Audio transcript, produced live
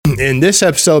In this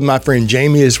episode, my friend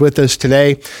Jamie is with us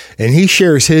today, and he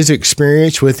shares his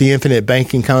experience with the infinite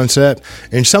banking concept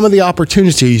and some of the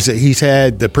opportunities that he's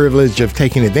had the privilege of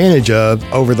taking advantage of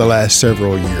over the last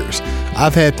several years.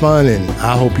 I've had fun, and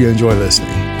I hope you enjoy listening.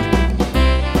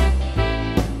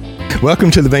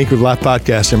 Welcome to the Bank with Life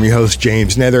podcast. I'm your host,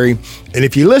 James Nethery. And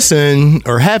if you listen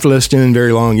or have listened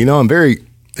very long, you know I'm very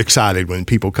excited when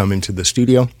people come into the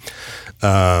studio.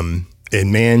 And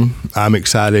man, I'm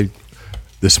excited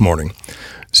this morning.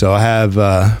 So I have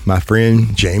my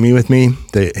friend Jamie with me.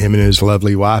 Him and his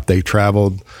lovely wife, they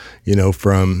traveled,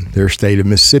 from their state of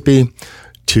Mississippi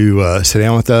to sit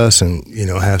down with us and,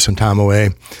 have some time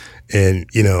away. And,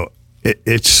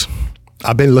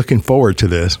 I've been looking forward to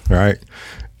this, right?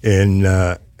 And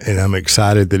I'm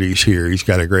excited that he's here. He's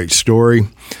got a great story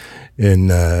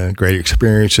and great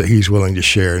experience that he's willing to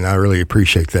share, and I really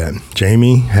appreciate that.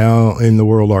 Jamie, how in the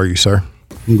world are you, sir?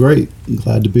 I'm great. I'm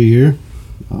glad to be here.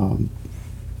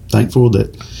 Thankful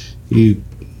that you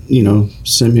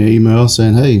sent me an email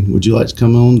saying, hey, would you like to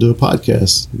come on and do a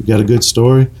podcast? You've got a good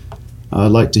story. I'd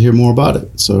like to hear more about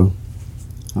it. So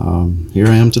here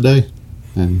I am today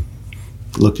and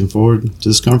looking forward to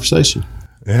this conversation.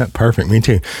 Yeah, perfect. Me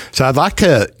too. So I'd like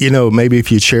to, maybe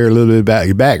if you'd share a little bit about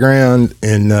your background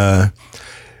and,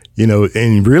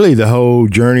 and really the whole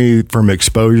journey from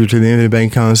exposure to the infinite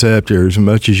bank concept, or as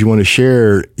much as you want to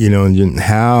share, and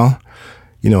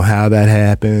how that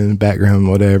happened, background,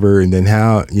 whatever, and then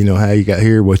how you got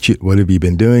here, what have you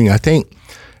been doing? I think,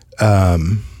 let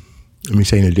me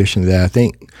say in addition to that, I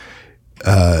think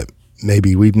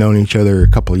maybe we've known each other a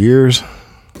couple of years.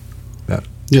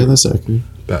 Yeah, that's accurate.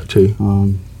 About two.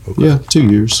 Okay. Yeah, 2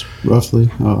 years, roughly.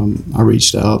 I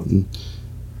reached out and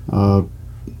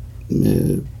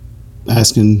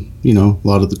asking, a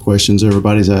lot of the questions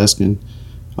everybody's asking.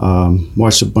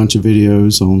 Watched a bunch of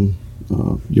videos on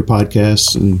your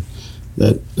podcasts, and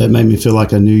that made me feel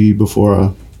like I knew you before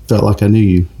I felt like I knew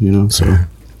you, so.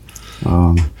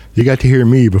 You got to hear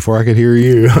me before I could hear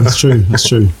you. That's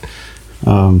true.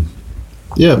 My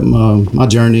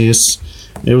journey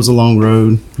it was a long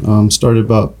road. Started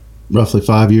about roughly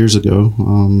 5 years ago.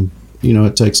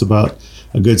 It takes about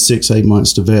a good 6-8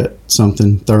 months to vet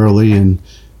something thoroughly and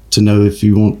to know if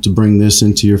you want to bring this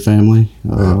into your family,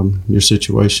 your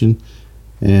situation.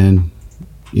 And,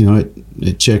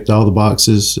 it checked all the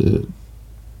boxes.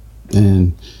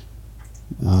 And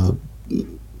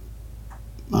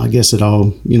I guess it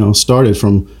all, started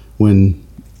from when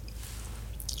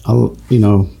I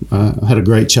had a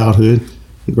great childhood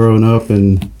growing up,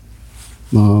 and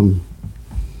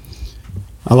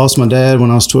I lost my dad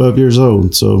when I was 12 years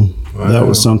old. So That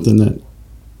was something that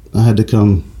I had to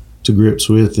come to grips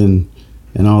with and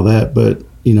all that. But,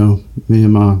 me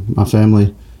and my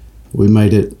family, we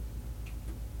made it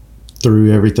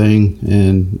through everything,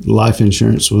 and life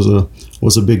insurance was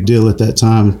a big deal at that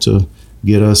time to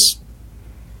get us,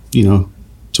 to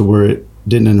where it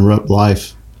didn't interrupt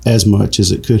life as much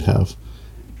as it could have.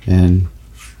 And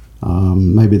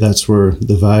maybe that's where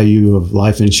the value of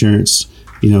life insurance,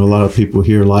 a lot of people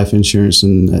hear life insurance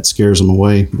and that scares them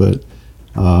away. But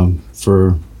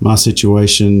for my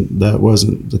situation, that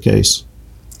wasn't the case.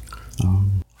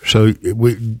 So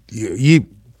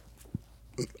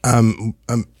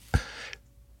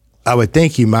I would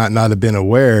think you might not have been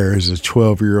aware as a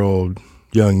 12-year-old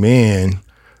young man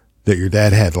that your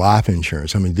dad had life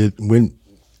insurance.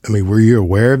 Were you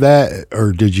aware of that,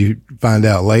 or did you find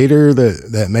out later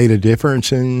that made a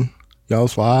difference in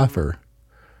y'all's life? Or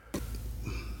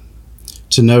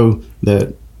to know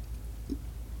that,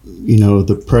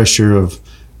 the pressure of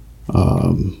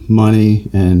money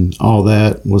and all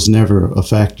that was never a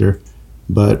factor.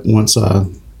 But once I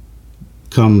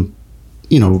come,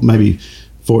 maybe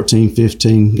 14,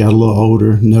 15, got a little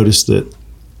older, noticed that,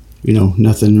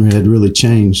 nothing had really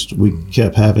changed. We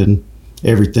kept having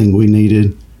everything we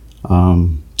needed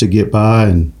to get by,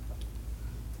 and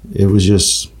it was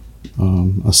just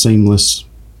a seamless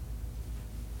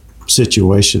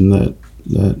situation that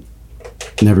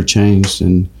never changed.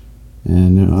 And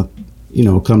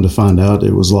come to find out,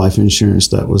 it was life insurance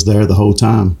that was there the whole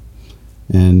time.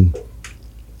 And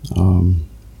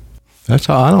that's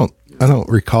all. I don't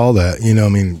recall that.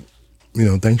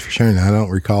 Thanks for sharing that. I don't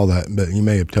recall that, but you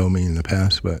may have told me in the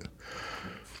past. But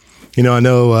I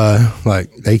know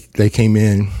they came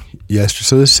in yesterday.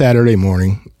 So this Saturday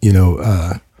morning,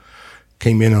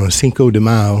 came in on a Cinco de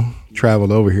Mayo,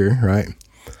 traveled over here, right?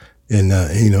 And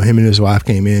him and his wife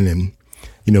came in, and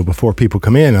before people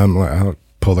come in, I'll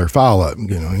pull their file up.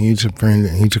 He's a friend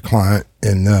and he's a client,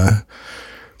 and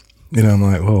I'm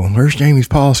like, well, where's Jamie's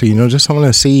policy? Just I want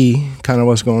to see kind of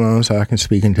what's going on so I can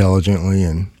speak intelligently.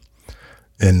 And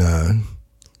And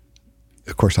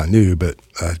of course I knew, but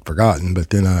I'd forgotten. But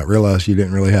then I realized you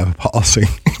didn't really have a policy.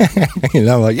 And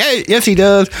I'm like, yeah, yes, he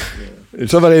does. And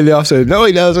somebody else said, no,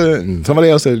 he doesn't. And somebody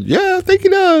else said, yeah, I think he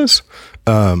does.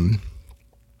 And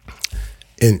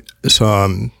so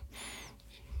I'm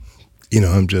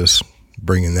just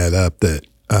bringing that up that,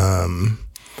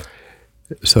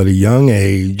 so at a young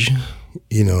age,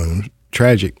 and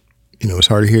tragic, it's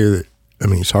hard to hear that. I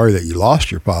mean, sorry that you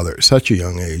lost your father at such a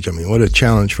young age. I mean, what a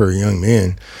challenge for a young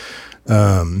man.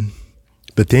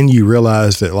 But then you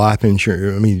realize that life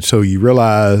insurance, so you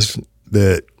realize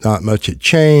that not much had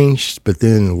changed, but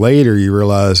then later you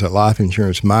realize that life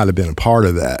insurance might have been a part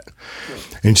of that.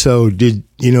 And so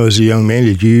as a young man,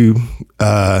 did you,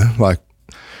 I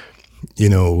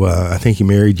think you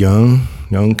married young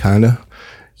kind of.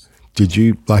 Did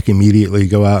you immediately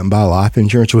go out and buy life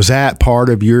insurance? Was that part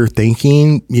of your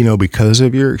thinking, because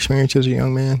of your experience as a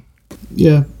young man?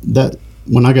 Yeah, that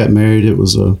when I got married,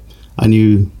 I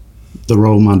knew the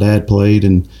role my dad played,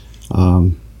 and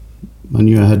I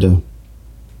knew I had to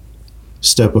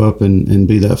step up and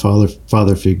be that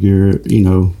father figure.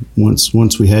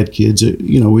 Once we had kids,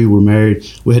 we were married.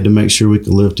 We had to make sure we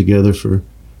could live together for,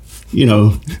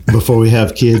 before we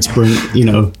have kids.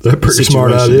 That's pretty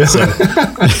smart idea. So,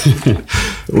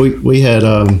 we had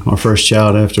our first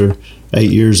child after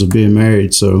 8 years of being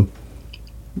married. So,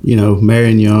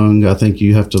 marrying young, I think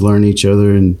you have to learn each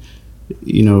other and,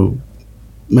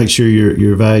 make sure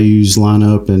your values line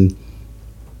up and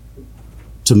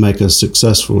to make a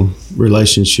successful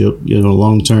relationship,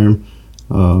 long-term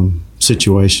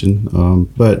situation.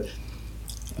 But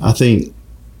I think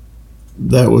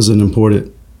that was an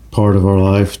important part of our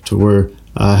life, to where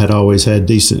I had always had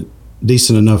decent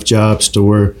enough jobs to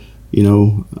where,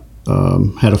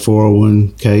 had a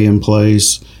 401k in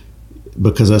place,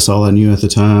 because that's all I knew at the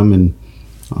time. And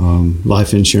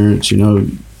life insurance,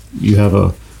 you have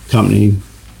a company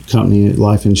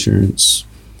life insurance,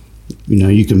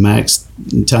 you can max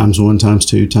times 1, times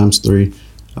 2, times 3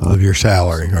 of your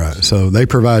salary, right? So they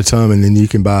provide some, and then you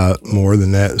can buy more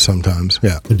than that sometimes.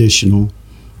 Yeah, additional.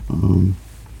 And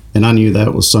I knew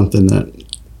that was something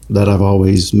that I've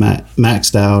always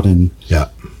maxed out, and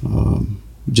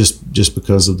just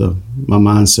because of my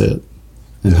mindset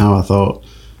and how I thought.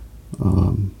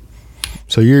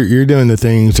 So you're doing the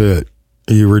things that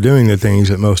you were doing, the things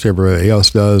that most everybody else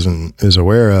does and is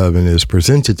aware of and is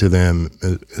presented to them,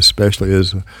 especially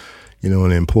as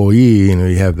an employee.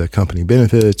 You have the company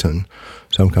benefits, and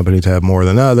some companies have more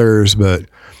than others, but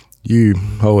you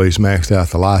always maxed out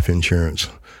the life insurance.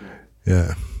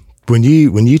 Yeah. When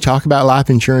you talk about life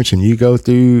insurance and you go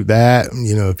through that,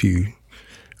 do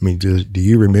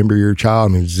you remember your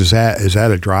child? I mean, is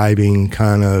that a driving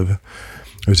kind of,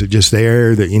 or is it just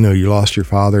there that, you lost your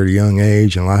father at a young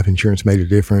age and life insurance made a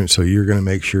difference? So you're going to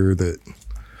make sure that,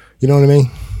 you know what I mean?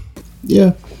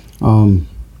 Yeah.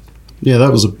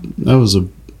 That was a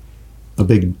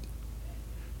big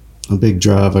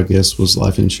drive, I guess, was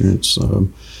life insurance.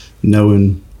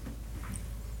 Knowing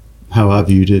how I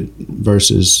viewed it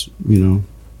versus, you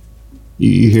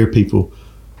hear people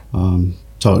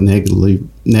talk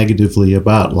negatively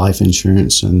about life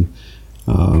insurance, and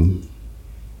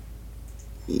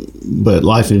but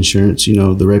life insurance,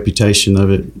 the reputation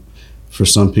of it, for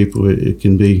some people, it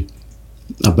can be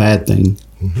a bad thing.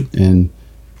 Mm-hmm. And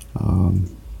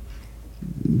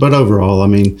but overall, I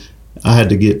mean, I had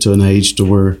to get to an age to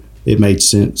where it made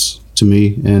sense to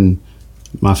me and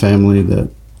my family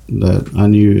that I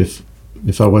knew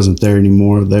if I wasn't there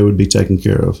anymore, they would be taken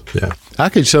care of. Yeah, I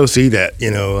could so see that.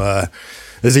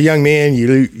 As a young man,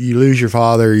 you lose your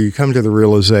father. You come to the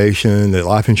realization that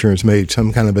life insurance made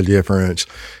some kind of a difference.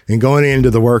 And going into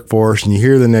the workforce, and you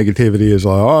hear the negativity is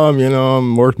like,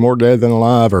 I'm worth more dead than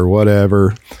alive, or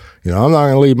whatever. I'm not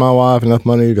going to leave my wife enough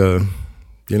money to,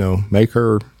 make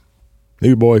her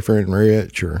new boyfriend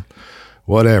rich, or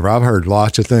whatever. I've heard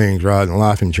lots of things right in the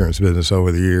life insurance business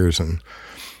over the years, and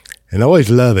I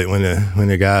always love it when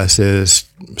a guy says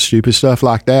stupid stuff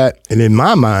like that. And in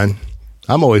my mind,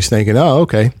 I'm always thinking, oh,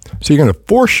 okay, so you're going to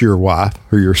force your wife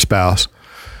or your spouse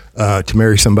to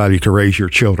marry somebody to raise your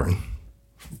children.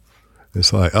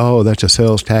 It's like, oh, that's a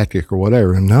sales tactic or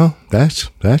whatever. And no, that's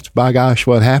by gosh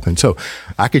what happened. So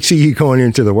I could see you going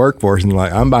into the workforce and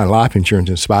like, I'm buying life insurance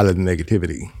in spite of the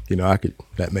negativity.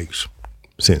 That makes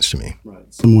sense to me.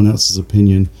 Right. Someone else's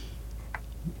opinion.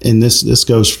 And this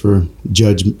goes for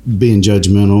being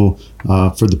judgmental,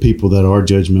 for the people that are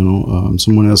judgmental.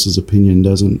 Someone else's opinion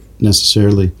doesn't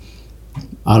necessarily,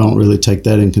 I don't really take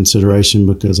that in consideration,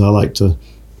 because I like to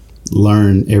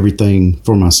learn everything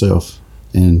for myself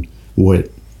and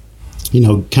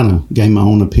kind of gain my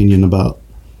own opinion about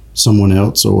someone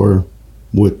else or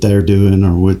what they're doing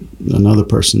or what another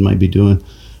person may be doing.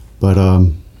 But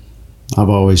I've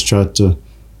always tried to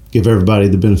give everybody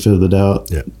the benefit of the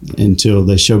doubt until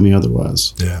they show me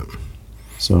otherwise. Yeah.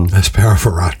 So that's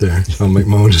powerful right there. I'll make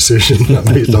my own decision, not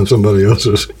based on somebody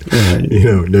else's,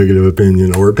 negative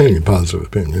opinion or positive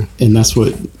opinion. And that's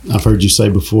what I've heard you say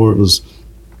before. It was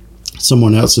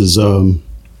someone else's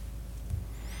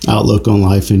outlook on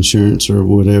life insurance or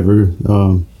whatever.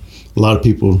 A lot of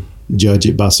people judge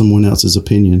it by someone else's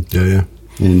opinion. Yeah.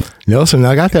 And Nelson,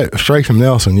 I got that straight from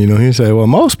Nelson. He said, well,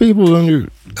 most people's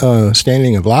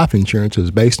understanding of life insurance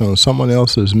is based on someone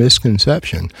else's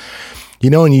misconception.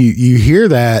 And you hear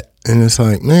that, and it's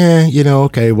like,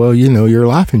 okay, well, you're a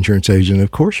life insurance agent.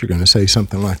 Of course you're going to say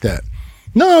something like that.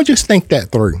 No, just think that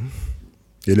through,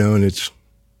 and it's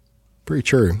pretty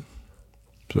true.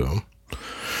 So, all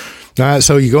right,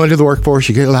 so you go into the workforce,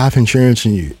 you get life insurance,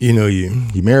 and you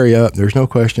marry up. There's no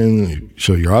question.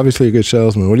 So you're obviously a good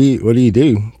salesman. What do you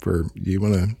do? Do you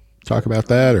want to talk about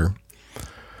that, or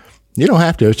you don't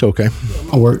have to? It's okay.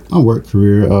 My work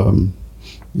career,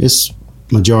 it's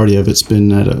majority of it's been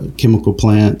at chemical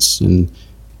plants and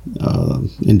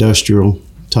industrial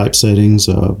type settings.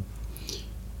 For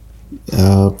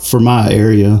my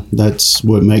area, that's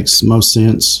what makes most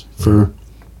sense for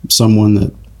someone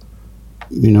that,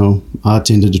 I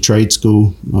attended a trade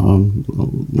school,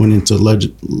 went into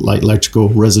electrical,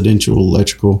 residential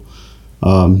electrical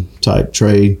type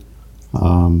trade.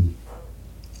 And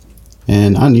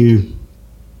I knew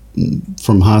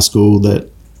from high school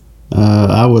that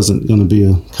I wasn't going to be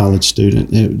a college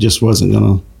student. It just wasn't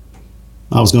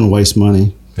I was going to waste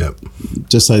money. Yep.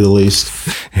 To say the least.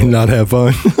 And not have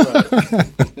fun.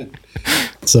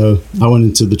 So I went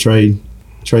into the trade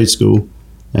school,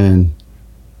 and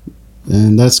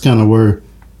that's kind of where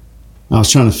I was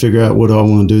trying to figure out what do I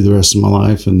want to do the rest of my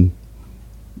life. And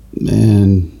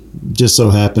just so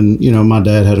happened, my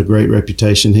dad had a great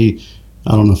reputation. I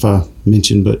don't know if I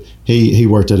mentioned, but he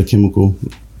worked at a chemical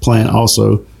plant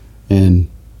also. And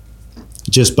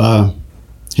just by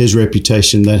his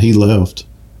reputation that he left,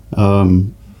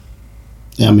 it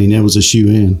was a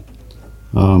shoe-in.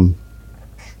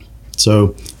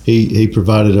 So he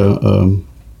provided a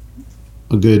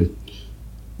good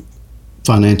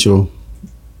financial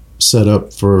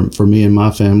setup for me and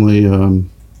my family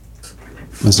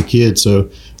as a kid. So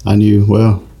I knew,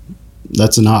 well,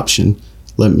 that's an option.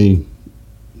 Let me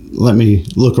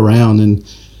look around, and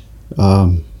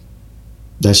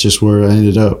that's just where I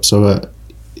ended up. So I,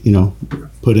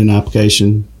 put in an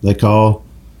application. They call,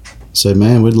 say,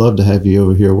 man, we'd love to have you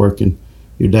over here working.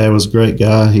 Your dad was a great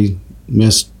guy. He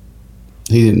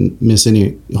didn't miss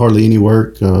hardly any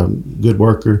work. Good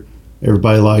worker.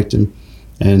 Everybody liked him,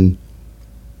 and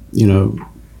your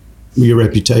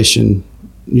reputation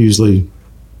usually,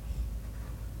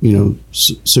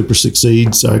 super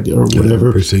succeeds or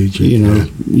whatever. Precedes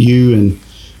you and.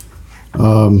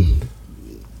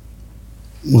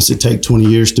 What's it take 20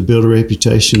 years to build a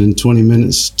reputation in 20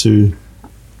 minutes to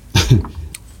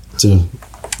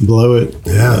blow it,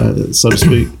 so to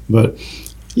speak? But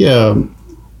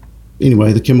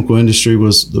anyway, the chemical industry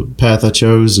was the path I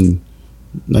chose, and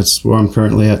that's where I'm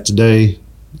currently at today.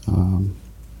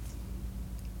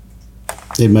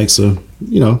 It makes us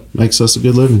a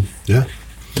good living. Yeah,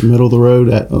 middle of the road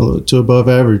to above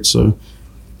average. So,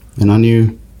 and I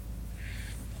knew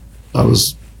I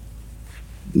was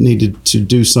needed to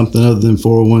do something other than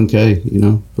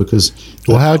 401k, because.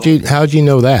 Well, how'd you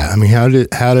know that? I mean, how did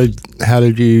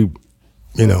you,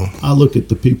 I look at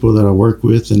the people that I work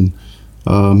with, and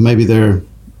maybe their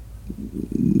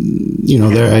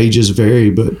ages vary,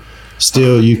 but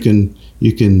still you can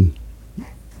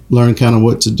learn kind of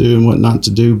what to do and what not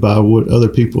to do by what other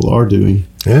people are doing.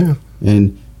 Yeah.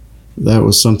 And that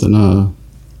was something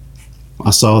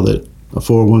I saw that a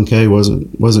 401k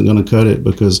wasn't going to cut it,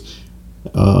 because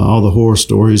all the horror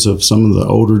stories of some of the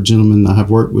older gentlemen I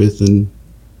have worked with, and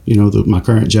my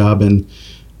current job, and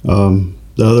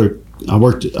I've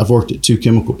worked at 2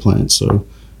 chemical plants, so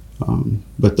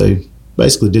but they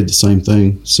basically did the same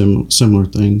thing, similar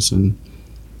things, and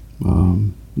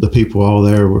the people all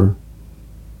there were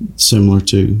similar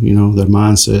to their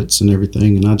mindsets and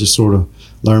everything, and I just sort of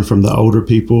learned from the older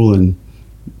people, and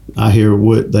I hear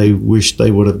what they wish they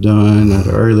would have done at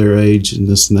an earlier age and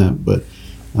this and that, but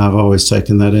I've always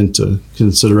taken that into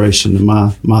consideration in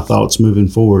my thoughts moving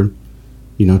forward,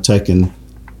 taking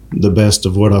the best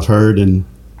of what I've heard and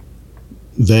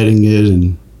vetting it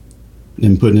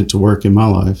and putting it to work in my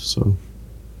life. So,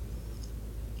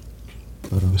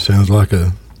 sounds like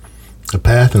a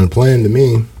path and a plan to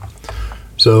me.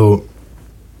 So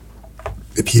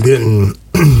if you didn't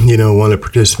want to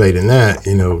participate in that,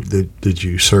 did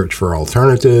you search for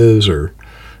alternatives, or,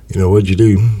 what'd you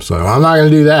do? So I'm not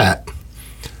going to do that.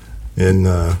 And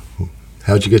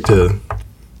how'd you get to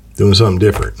doing something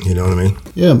different? You know what I mean?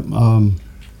 Yeah.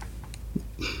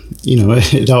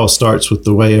 It all starts with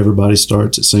the way everybody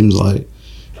starts, it seems like,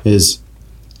 is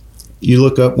you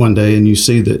look up one day and you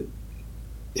see that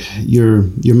you're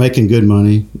making good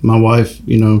money. My wife,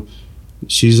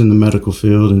 she's in the medical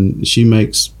field and she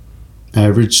makes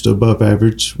average to above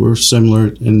average. We're similar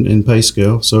in pay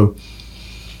scale. So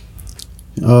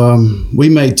we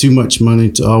made too much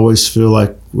money to always feel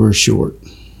like we're short.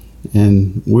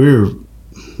 And I'm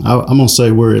going to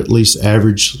say we're at least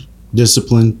average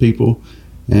disciplined people.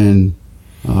 And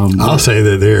I'll say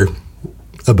that they're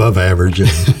above average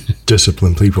and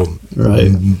disciplined people.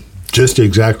 Right. Just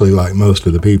exactly like most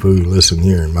of the people who listen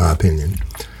here, in my opinion,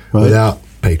 right. Without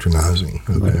patronizing.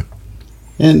 Okay. Right.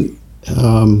 And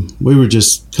we were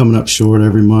just coming up short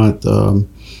every month. I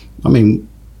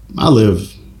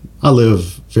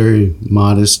live very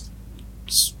modest.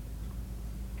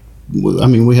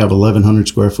 We have 1,100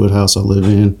 square foot house I live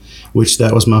in, which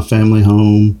that was my family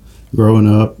home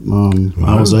growing up. Wow.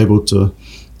 I was able to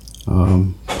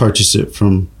purchase it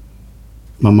from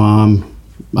my mom.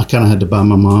 I kind of had to buy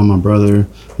my mom, my brother,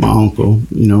 my uncle,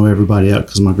 everybody out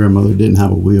because my grandmother didn't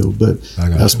have a will, but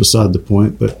that's beside the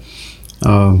point. But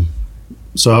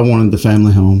so I wanted the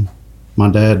family home. My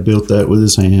dad built that with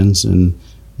his hands, and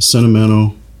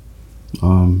sentimental.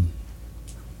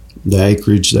 The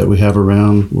acreage that we have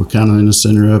around, we're kind of in the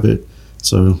center of it.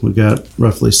 So we got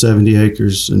roughly 70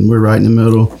 acres, and we're right in the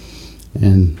middle.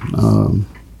 And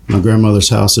my grandmother's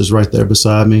house is right there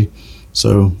beside me.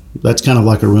 So that's kind of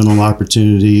like a rental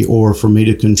opportunity, or for me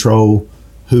to control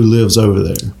who lives over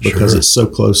there, because it's so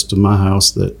close to my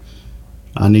house that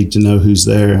I need to know who's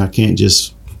there. I can't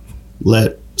just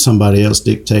let somebody else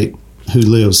dictate who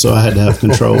lives, so I had to have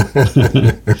control.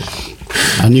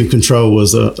 I knew control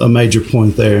was a major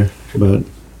point there, but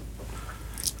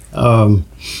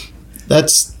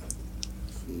that's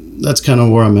kind of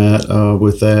where I'm at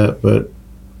with that. But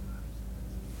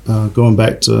going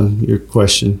back to your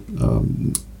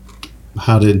question,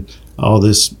 how did all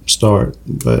this start?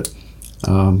 But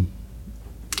I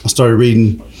started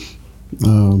reading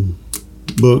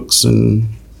books and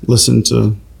listening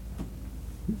to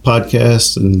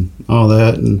podcasts and all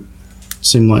that, and it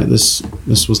seemed like this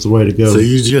was the way to go. So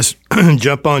you just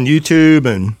jump on YouTube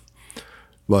and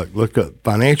look up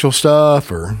financial stuff,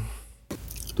 or?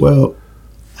 Well,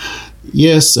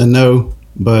 yes and no,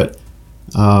 but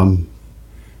I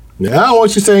don't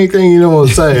want you to say anything you don't want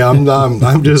to say. I'm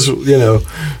just,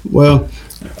 Well,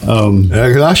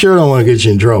 because I sure don't want to get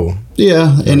you in trouble.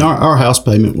 Yeah, and our house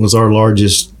payment was our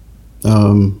largest,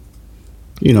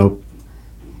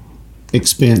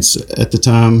 expense at the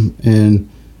time, and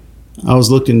I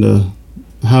was looking to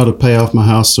how to pay off my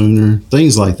house sooner,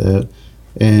 things like that,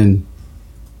 and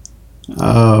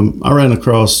I ran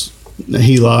across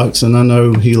HELOCs, and I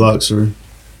know HELOCs are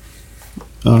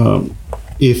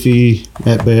iffy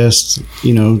at best,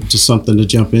 just something to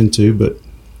jump into, but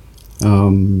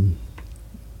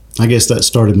I guess that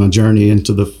started my journey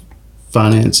into the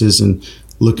finances and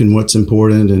looking what's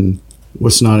important and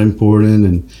what's not important,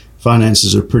 and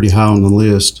finances are pretty high on the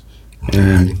list,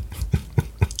 and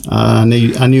I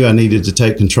knew I needed to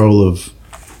take control of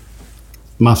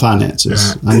my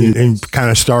finances. And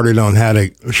kind of started on how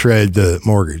to shred the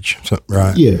mortgage,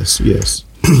 right? Yes.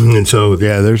 And so,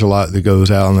 there's a lot that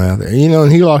goes out on that. And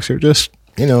HELOCs are just,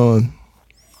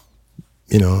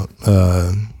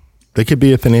 they could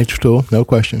be a financial tool, no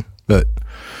question. But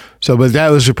that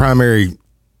was the primary,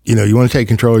 you want to take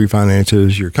control of your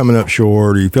finances. You're coming up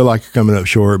short, or you feel like you're coming up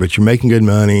short, but you're making good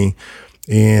money,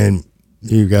 and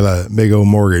you've got a big old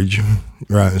mortgage,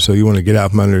 right? And so you want to get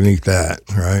out from underneath that,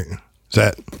 right? Is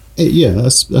that? Yeah,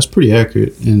 that's pretty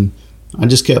accurate. And I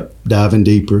just kept diving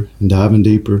deeper,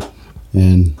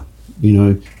 and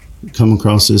come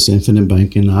across this infinite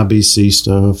banking, IBC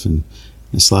stuff, and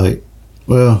it's like,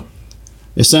 well,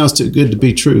 it sounds too good to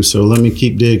be true, so let me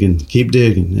keep digging,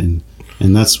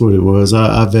 and that's what it was.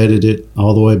 I vetted it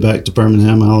all the way back to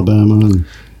Birmingham, Alabama, and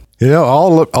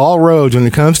all roads when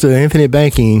it comes to infinite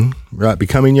banking, right?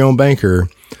 Becoming your own banker,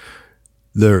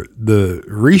 the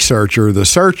researcher, the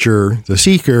searcher, the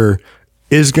seeker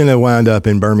is going to wind up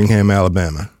in Birmingham,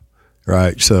 Alabama,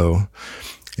 right? So,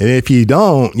 and if you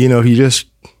don't, if you just,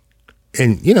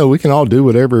 and we can all do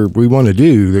whatever we want to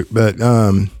do, but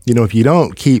if you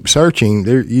don't keep searching,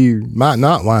 you might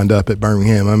not wind up at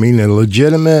Birmingham. I mean, a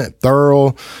legitimate,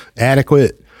 thorough,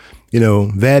 adequate,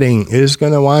 vetting is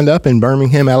going to wind up in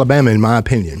Birmingham, Alabama, in my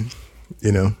opinion.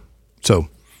 So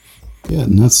Yeah,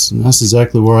 and that's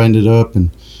exactly where I ended up.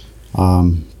 And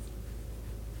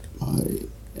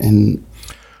and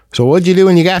so what'd you do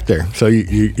when you got there? So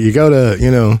you go to,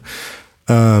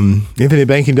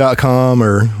 infinitebanking.com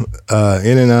or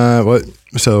NNI. What?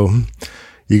 So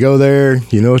you go there,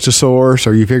 it's a source,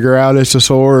 or you figure out it's a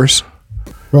source.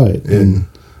 Right. And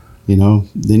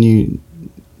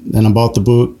then I bought the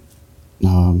book,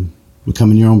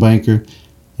 Becoming Your Own Banker,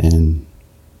 and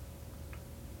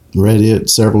read it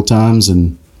several times,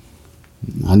 and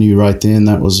I knew right then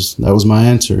that was my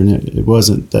answer. And it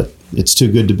wasn't that it's too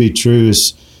good to be true.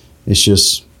 It's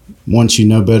just, once you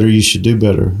know better, you should do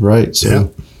better, right?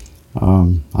 So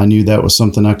I knew that was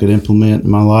something I could implement in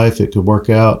my life. It could work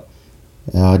out.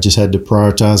 I just had to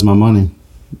prioritize my money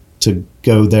to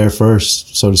go there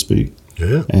first, so to speak.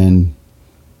 Yeah. And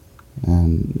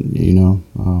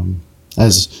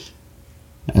as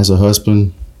a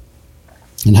husband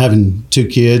and having 2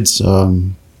 kids,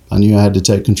 I knew I had to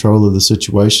take control of the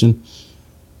situation,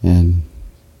 and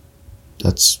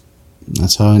that's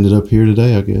how I ended up here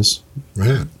today, I guess.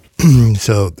 Right.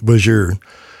 So was your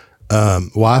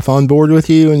wife on board with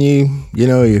you, and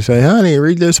you say, honey,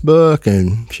 read this book,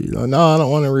 and she's like, no, I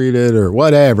don't want to read it, or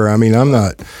whatever. I mean, I'm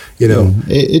not, Yeah,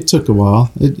 it took a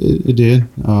while. It did.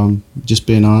 Just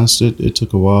being honest, it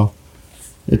took a while.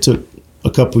 It took a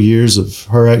couple years of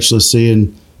her actually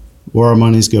seeing where our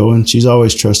money's going. She's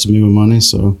always trusted me with money,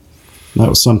 so that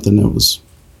was something that was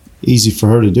easy for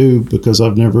her to do, because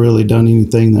I've never really done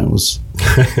anything that was,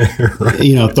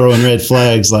 right, throwing red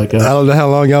flags like that. I don't know how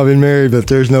long y'all been married, but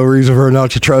there's no reason for her not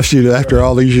to trust you after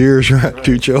all these years, right?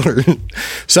 2 children.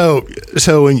 So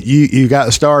when you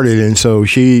got started, and so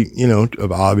she,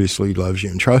 obviously loves you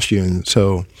and trusts you, and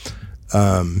so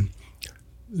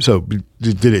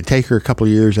did it take her a couple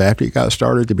of years after you got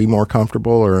started to be more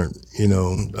comfortable, or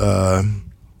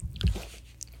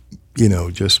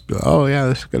just, oh yeah,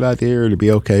 that's a good idea, or to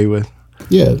be okay with?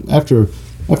 Yeah, after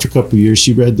a couple of years,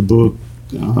 she read the book,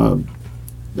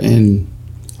 and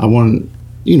I wanted,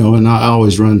 and I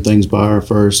always run things by her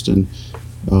first, and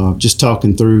just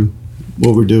talking through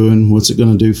what we're doing, what's it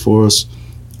going to do for us,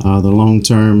 the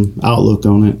long-term outlook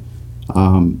on it,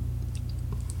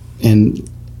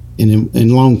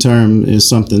 and long-term is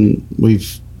something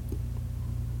we've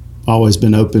always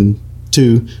been open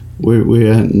to. We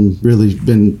hadn't really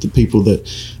been the people that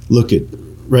look at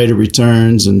rate of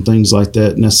returns and things like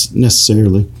that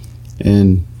necessarily,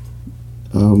 and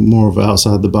more of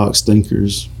outside the box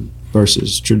thinkers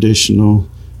versus traditional.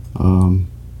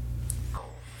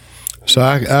 So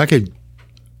I could,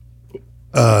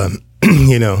 and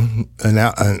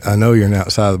I know you're an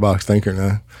outside the box thinker, and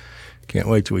I can't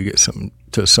wait till we get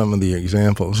to some of the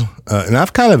examples. And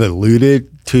I've kind of alluded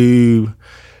to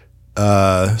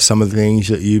some of the things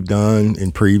that you've done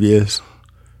in previous,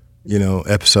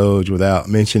 episodes without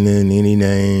mentioning any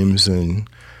names, and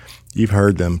you've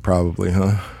heard them probably,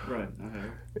 huh? Right, I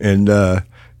have. And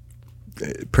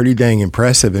pretty dang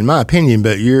impressive in my opinion,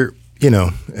 but you're, and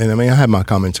I mean, I have my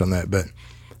comments on that, but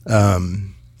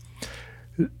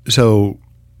so,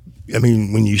 I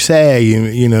mean, when you say,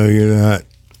 you're not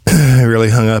really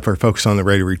hung up or focused on the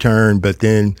rate of return, but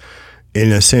then in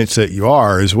a sense that you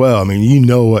are as well. I mean, you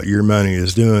know what your money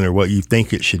is doing or what you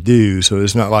think it should do. So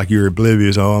it's not like you're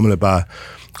oblivious, oh, I'm going to buy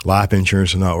life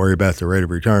insurance and not worry about the rate of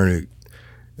return.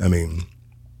 I mean,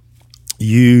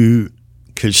 you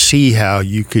could see how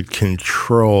you could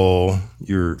control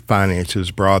your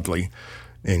finances broadly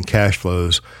and cash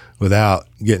flows without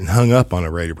getting hung up on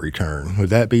a rate of return.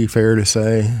 Would that be fair to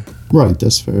say? Right,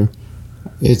 that's fair.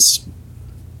 It's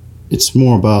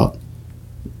more about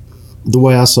the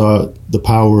way I saw it. The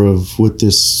power of what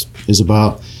this is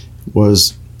about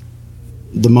was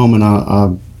the moment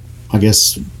I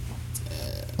guess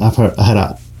I had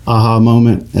a aha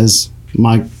moment, as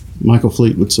Michael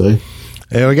Fleet would say.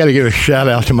 Yeah, we got to give a shout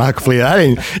out to Michael Fleet.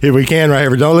 If we can, right here,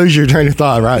 but don't lose your train of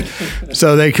thought, right?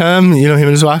 So they come, him and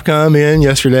his wife come in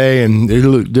yesterday and they did a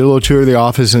little tour of the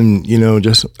office and,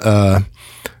 just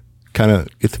kind of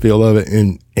get the feel of it.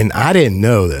 And I didn't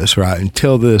know this, right,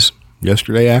 until this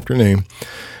yesterday afternoon,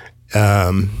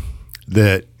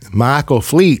 that Michael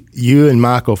Fleet, you and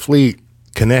Michael Fleet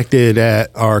connected at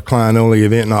our client-only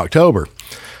event in October.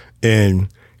 And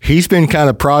he's been kind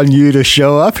of prodding you to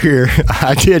show up here.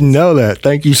 I didn't know that.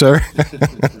 Thank you, sir.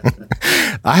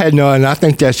 I had no, and I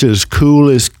think that's as cool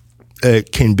as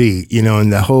it can be,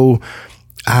 and the whole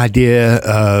idea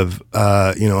of,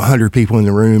 100 people in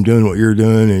the room doing what you're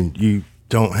doing, and you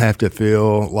don't have to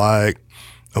feel like,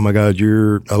 oh my God,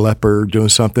 you're a leper doing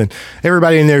something.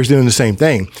 Everybody in there is doing the same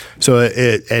thing. So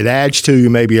it adds to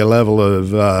maybe a level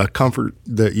of comfort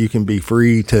that you can be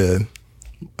free to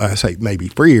I say maybe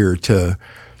freer to,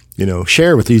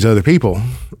 share with these other people.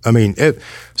 I mean,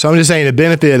 so I'm just saying the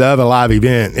benefit of a live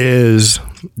event is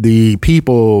the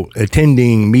people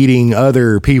attending, meeting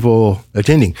other people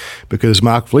attending, because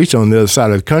Michael Fleet's on the other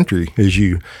side of the country, as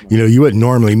you wouldn't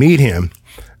normally meet him.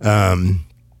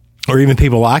 Or even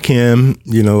people like him,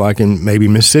 like in maybe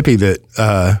Mississippi that,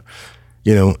 how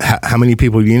many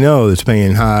people do you know that's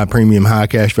paying high premium, high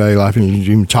cash value life, and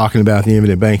even talking about the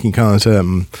infinite banking concept?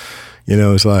 And,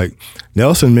 it's like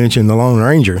Nelson mentioned the Lone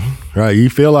Ranger, right? You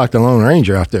feel like the Lone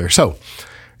Ranger out there. So,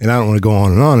 and I don't want to go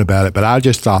on and on about it, but I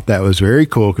just thought that was very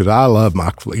cool because I love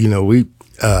Michael. Anyway,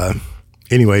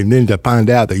 and then to find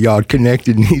out that y'all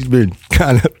connected and he's been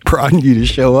kind of prodding you to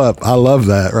show up. I love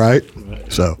that, right?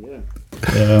 So.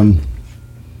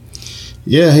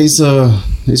 Yeah, he's a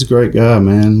great guy,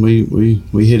 man.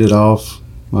 We hit it off.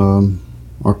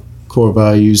 Our core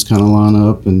values kind of line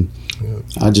up, and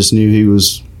I just knew he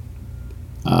was.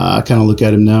 I kind of look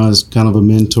at him now as kind of a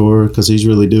mentor because he's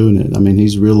really doing it. I mean,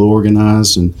 he's real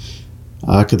organized, and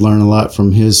I could learn a lot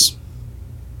from his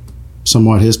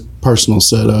personal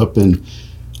setup and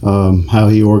how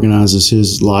he organizes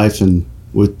his life and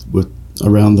with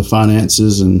around the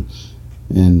finances and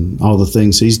all the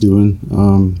things he's doing.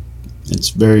 It's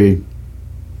very.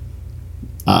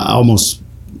 I almost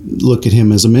look at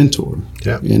him as a mentor,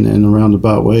 in a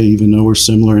roundabout way, even though we're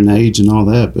similar in age and all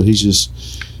that. But he's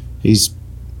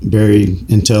very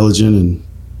intelligent and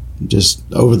just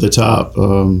over the top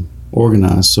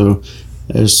organized. So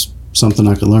there's something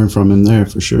I could learn from him there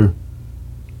for sure.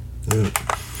 Yeah.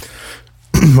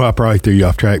 Well, I probably threw you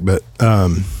off track, but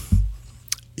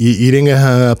you didn't get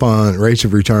hung up on rates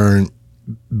of return,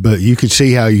 but you could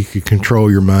see how you could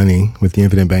control your money with the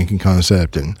infinite banking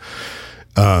concept. And,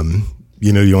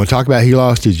 you want to talk about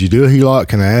HELOCs? Did you do a HELOC?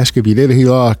 Can I ask if you did a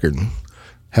HELOC and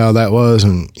how that was?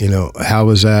 And, how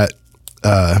was that?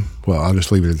 Well, I'll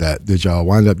just leave it at that. Did y'all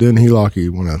wind up doing a HELOC?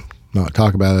 You want to not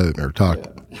talk about it or talk?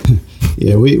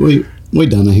 Yeah, we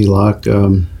done a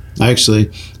HELOC. Actually,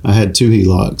 I had two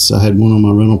HELOCs. I had one on my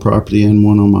rental property and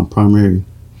one on my primary.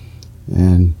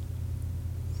 And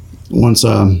once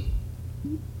I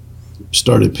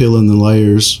started peeling the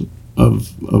layers of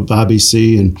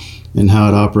IBC and how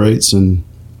it operates, and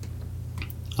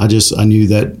I knew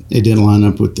that it didn't line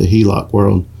up with the HELOC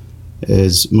world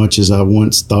as much as I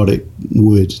once thought it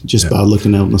would, just by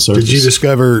looking out on the surface. Did you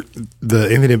discover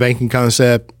the infinite banking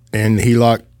concept and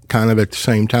HELOC kind of at the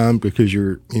same time? Because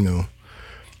you're,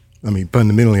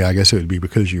 fundamentally, I guess it would be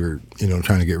because you're,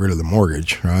 trying to get rid of the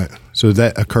mortgage, right? So did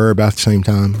that occur about the same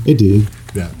time? It did.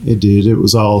 Yeah. It did. It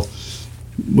was all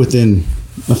within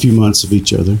a few months of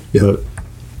each other. Yeah.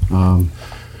 But,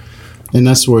 and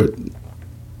that's what,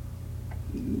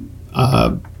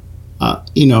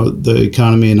 the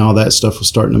economy and all that stuff was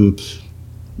starting to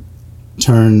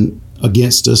turn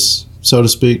against us, so to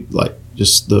speak, like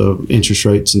just the interest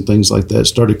rates and things like that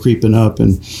started creeping up,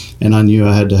 and I knew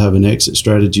I had to have an exit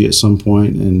strategy at some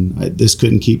point, and this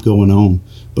couldn't keep going on,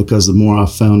 because the more I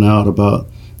found out about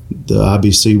the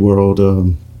IBC world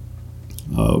and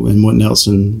what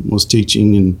Nelson was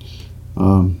teaching and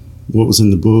what was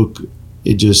in the book,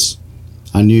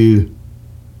 I knew,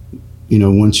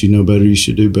 once you know better, you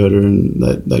should do better, and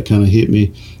that kind of hit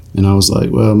me, and I was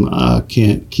like, well, I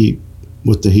can't keep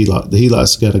with the HELOC. The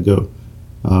HELOC's got to go.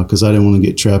 Because I didn't want to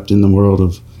get trapped in the world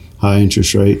of high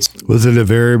interest rates. Was it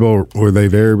were they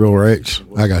variable rates?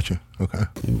 I got you. Okay.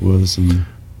 It was. And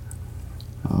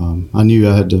I knew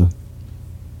I had to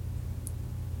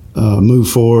move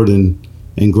forward and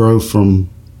grow from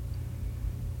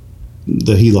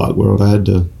the HELOC world. I had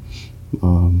to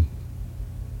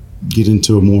get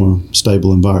into a more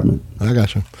stable environment. I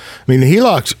got you. The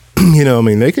HELOCs,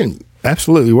 they can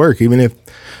absolutely work, even if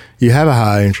you have a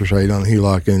high interest rate on the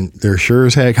HELOC, and they're sure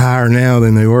as heck higher now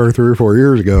than they were 3 or 4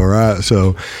 years ago, right?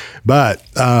 So, but,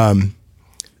 and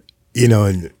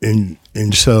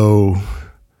so,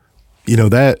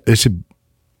 that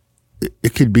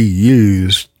it could be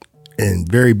used and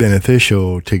very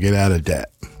beneficial to get out of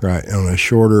debt, right? On a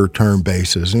shorter term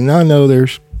basis. And I know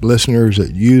there's listeners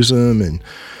that use them and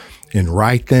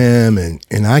write them, and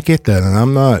I get that. And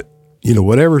I'm not,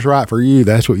 whatever's right for you,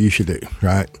 that's what you should do,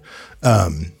 right?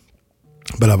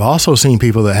 But I've also seen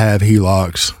people that have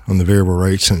HELOCs on the variable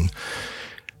rates, and,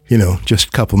 just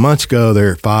a couple of months ago,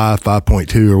 they're at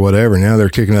 5.2 or whatever. Now they're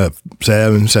kicking up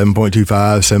 7.25,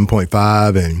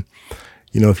 7.5. And,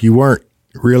 if you weren't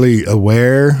really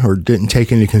aware or didn't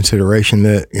take into consideration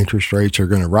that interest rates are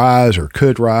going to rise or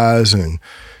could rise, and,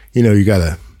 you got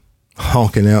a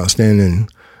honking outstanding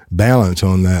balance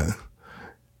on that.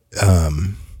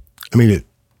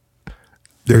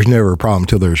 there's never a problem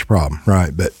until there's a problem,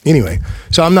 right? But anyway,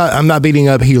 so I'm not beating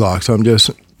up HELOCs. I'm just,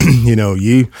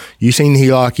 you seen the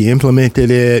HELOC, you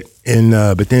implemented it, and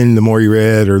but then the more you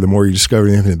read or the more you discovered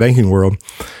in the infinite banking world,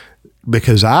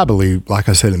 because I believe, like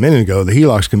I said a minute ago, the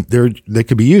HELOCs they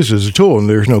could be used as a tool, and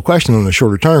there's no question on the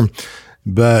shorter term.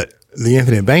 But the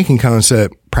infinite banking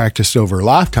concept practiced over a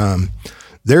lifetime,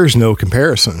 there's no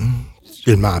comparison,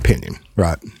 in my opinion,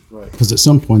 right? Because at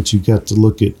some point you got to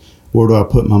look at, where do I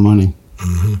put my money?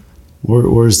 Mm-hmm.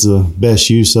 Where's the best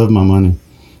use of my money?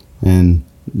 And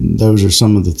those are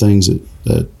some of the things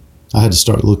that I had to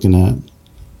start looking at.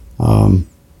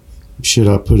 Should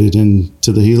I put it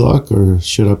into the HELOC, or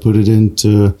should I put it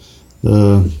into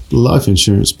the life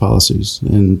insurance policies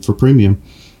and for premium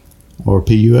or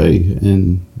PUA?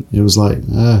 And it was like,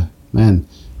 man,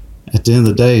 at the end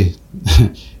of the day,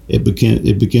 it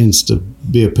begins to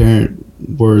be apparent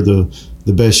where the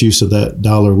best use of that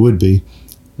dollar would be.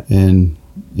 And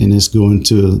it's going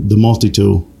to the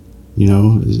multi-tool,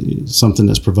 something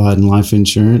that's providing life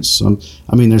insurance.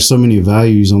 There's so many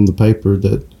values on the paper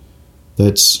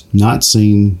that's not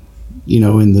seen,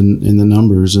 in the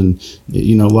numbers. And,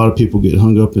 a lot of people get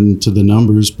hung up into the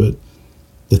numbers, but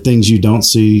the things you don't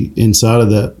see inside of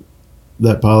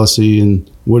that policy and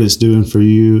what it's doing for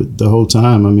you the whole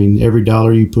time. Every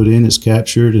dollar you put in is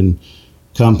captured and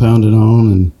compounded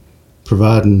on and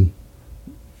providing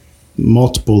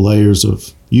multiple layers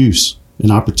of use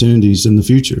and opportunities in the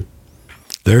future.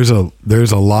 There's a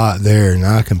lot there, and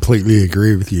I completely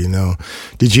agree with you.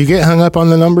 Did you get hung up on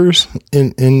the numbers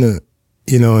in the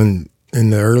in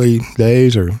the early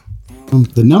days, or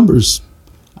the numbers?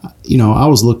 I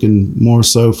was looking more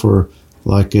so for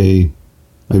like a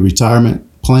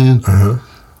retirement plan,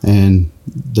 and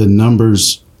the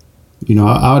numbers.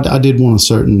 I did want a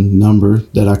certain number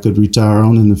that I could retire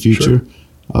on in the future.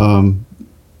 Sure.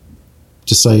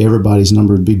 To say everybody's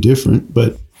number would be different,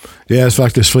 but yeah, it's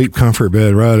like the sleep comfort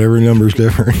bed, right? Every number is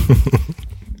different.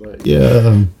 But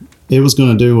yeah, it was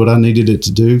going to do what I needed it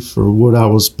to do for what I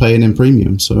was paying in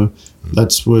premium. So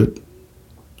that's what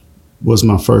was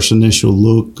my first initial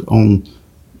look on,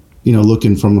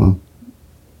 looking from a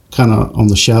kind of on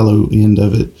the shallow end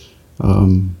of it.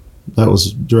 That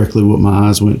was directly what my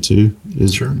eyes went to,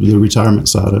 is the retirement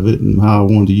side of it and how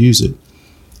I wanted to use it.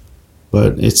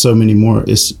 But it's so many more.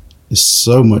 It's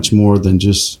so much more than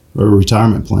just a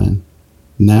retirement plan.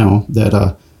 Now that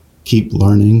I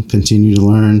continue to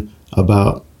learn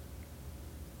about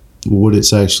what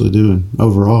it's actually doing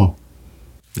overall.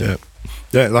 Yeah.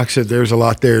 Yeah, like I said, there's a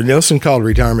lot there. Nelson called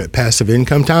retirement passive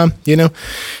income time,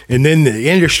 and then the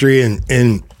industry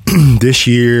and this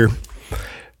year,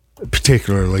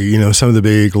 particularly, some of the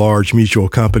big, large mutual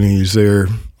companies, they're,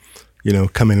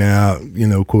 coming out,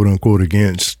 quote unquote,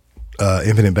 against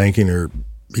infinite banking or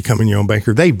becoming your own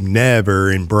banker. They've never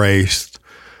embraced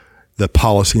the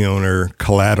policy owner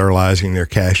collateralizing their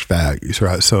cash values,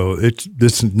 right? So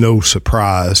this is no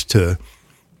surprise to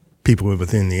people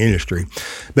within the industry.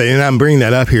 And I'm bringing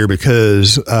that up here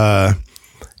because,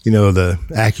 the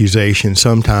accusation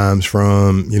sometimes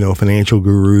from, financial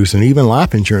gurus and even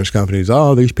life insurance companies,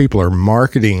 these people are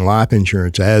marketing life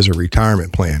insurance as a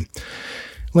retirement plan.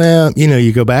 Well,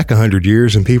 you go back 100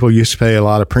 years and people used to pay a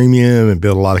lot of premium and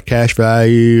build a lot of cash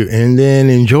value and then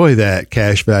enjoy that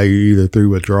cash value either through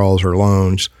withdrawals or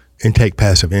loans and take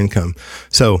passive income.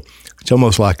 So it's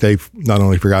almost like they've not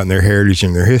only forgotten their heritage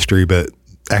and their history, but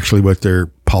actually what their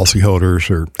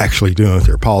policyholders are actually doing with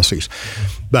their policies.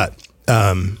 But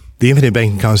the infinite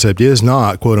banking concept is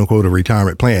not, quote unquote, a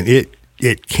retirement plan.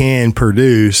 It can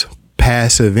produce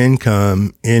passive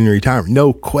income in retirement.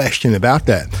 No question about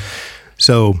that.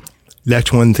 So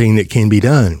that's one thing that can be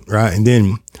done, right? And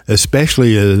then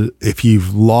especially if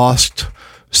you've lost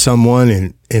someone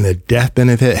and a death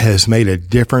benefit has made a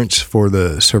difference for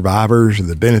the survivors or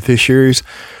the beneficiaries,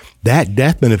 that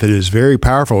death benefit is very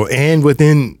powerful. And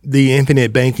within the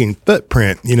infinite banking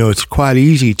footprint, it's quite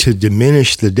easy to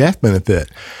diminish the death benefit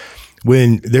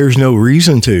when there's no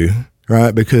reason to,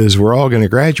 right? Because we're all going to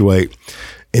graduate.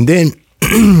 And then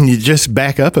you just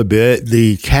back up a bit,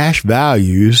 the cash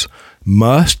values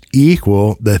must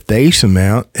equal the face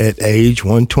amount at age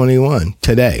 121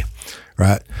 today,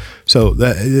 right? So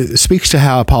that speaks to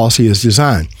how a policy is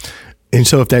designed. And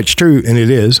so if that's true, and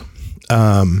it is,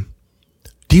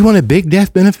 do you want a big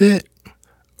death benefit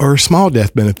or a small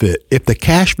death benefit? If the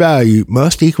cash value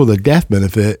must equal the death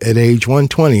benefit at age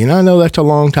 120, and I know that's a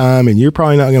long time and you're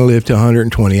probably not going to live to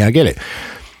 120, I get it.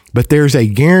 But there's a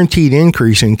guaranteed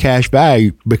increase in cash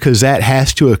value because that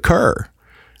has to occur,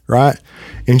 right?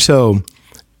 And so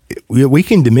we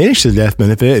can diminish the death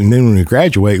benefit, and then when we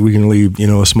graduate, we can leave,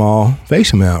 a small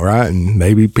face amount, right? And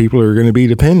maybe people are going to be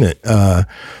dependent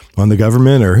on the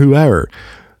government or whoever.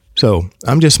 So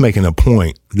I'm just making a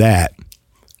point that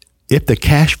if the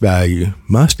cash value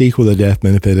must equal the death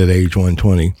benefit at age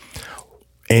 120,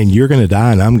 and you're going to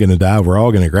die and I'm going to die, we're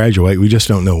all going to graduate, we just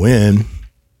don't know when,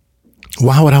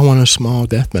 why would I want a small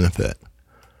death benefit,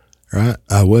 right?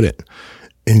 I wouldn't.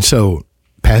 And so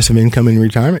passive income in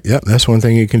retirement, yep, that's one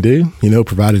thing you can do,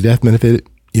 provide a death benefit,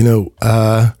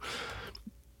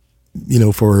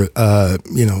 for,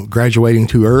 graduating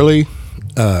too early,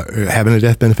 having a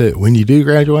death benefit when you do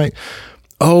graduate.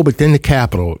 Oh, but then the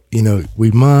capital,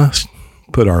 we must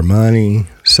put our money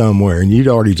somewhere. And you'd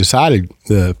already decided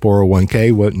the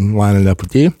 401k wasn't lining up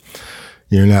with you.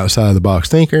 You're an outside of the box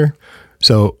thinker.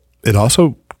 So it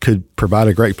also could provide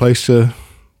a great place to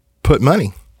put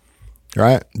money,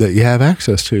 right, that you have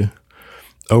access to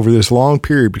over this long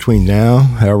period between now,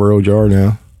 however old you are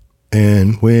now,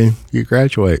 and when you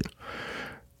graduate,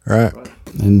 right?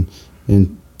 And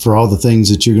for all the things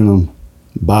that you're going to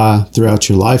buy throughout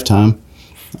your lifetime,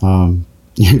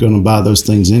 you're going to buy those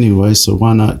things anyway. So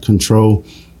why not control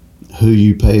who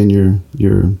you pay in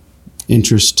your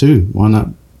interest to? Why not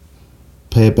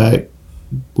pay it back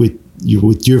with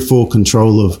your full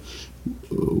control of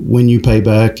when you pay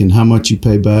back and how much you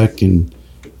pay back, and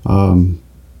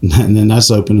then that's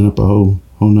opening up a whole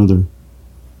nother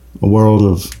world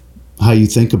of how you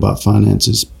think about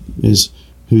finances. Is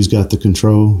who's got the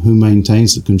control, who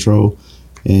maintains the control,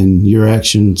 and your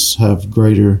actions have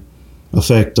greater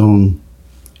effect on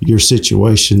your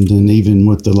situation than even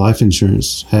what the life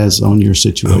insurance has on your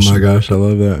situation. Oh my gosh, I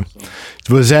love that.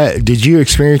 Did you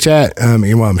experience that?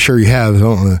 Well, I'm sure you have. I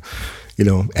don't want to,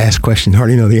 ask questions I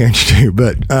already know the answer to,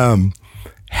 but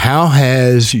how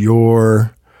has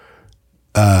your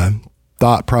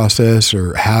thought process,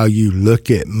 or how you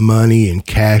look at money and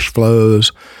cash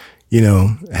flows,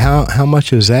 how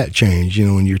much has that changed?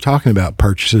 When you're talking about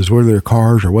purchases, whether they're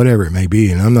cars or whatever it may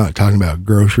be, and I'm not talking about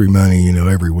grocery money,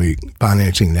 every week,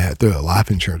 financing that through a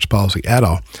life insurance policy at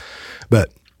all.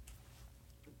 But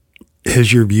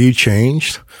has your view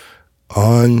changed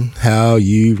on how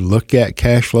you look at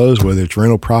cash flows, whether it's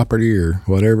rental property or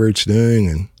whatever it's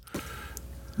doing?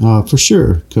 And for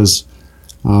sure, because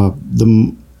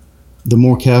the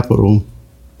more capital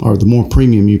or the more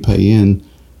premium you pay in,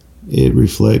 it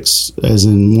reflects as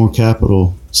in more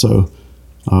capital. So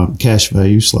cash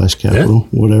value / capital,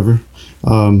 whatever.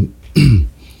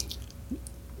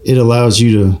 It allows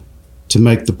you to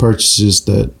make the purchases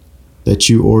that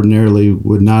you ordinarily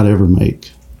would not ever make.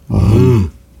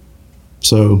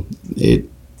 So it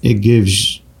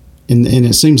gives, and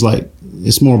it seems like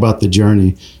it's more about the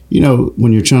journey.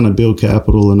 When you're trying to build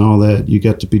capital and all that, you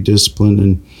got to be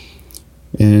disciplined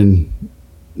and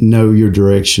know your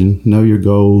direction, know your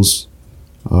goals.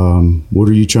 What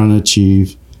are you trying to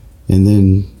achieve? And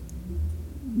then,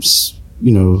 it's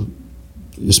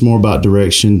more about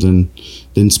direction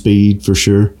than speed, for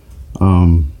sure.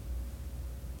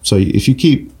 So if you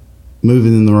keep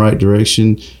moving in the right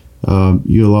direction,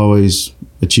 you'll always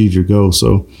achieve your goal.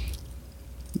 So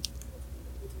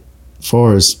as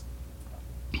far as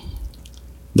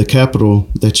the capital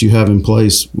that you have in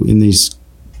place in these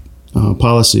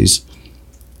policies,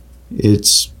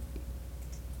 it's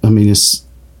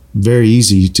very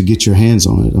easy to get your hands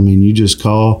on it. You just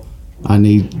call, I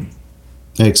need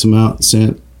X amount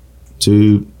sent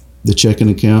to the checking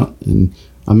account, and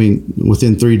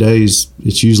within 3 days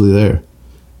it's usually there.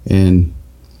 And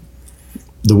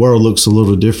the world looks a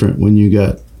little different when you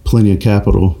got plenty of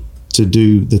capital to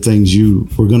do the things you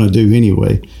were going to do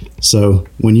anyway. So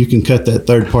when you can cut that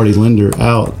third-party lender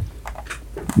out,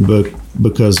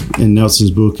 because in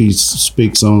Nelson's book he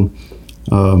speaks on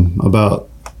about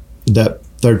that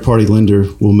third-party lender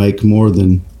will make more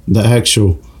than the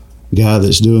actual guy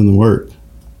that's doing the work,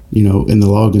 in the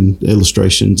login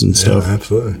illustrations and stuff. Yeah,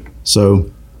 absolutely. So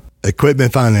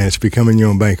equipment finance, becoming your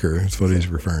own banker, is what he's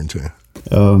referring to.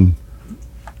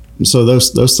 So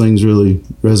those things really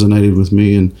resonated with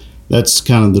me, and that's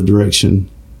kind of the direction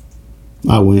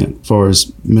I went as far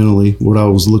as mentally what I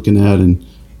was looking at. And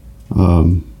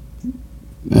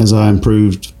as I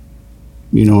improved,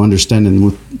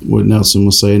 understanding what Nelson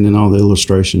was saying and all the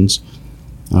illustrations.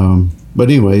 But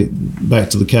anyway, back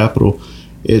to the capital,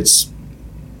 it's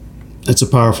a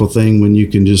powerful thing when you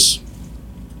can just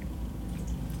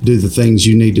do the things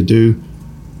you need to do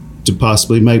to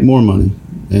possibly make more money.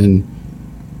 And,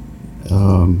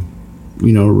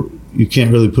 you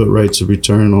can't really put rates of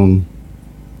return on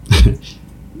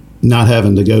not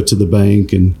having to go to the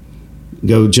bank and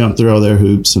go jump through all their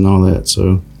hoops and all that.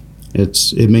 So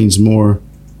it means more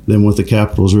than what the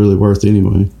capital is really worth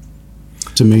anyway,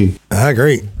 to me. I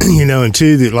agree. And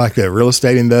too, like that real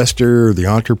estate investor or the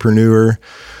entrepreneur,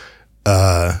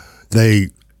 they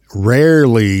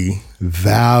rarely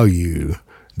value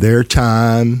their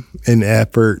time and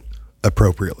effort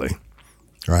appropriately,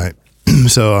 right?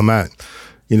 So I might,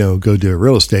 go do a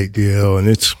real estate deal, and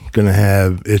it's going to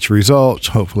have its results,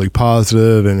 hopefully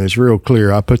positive, and it's real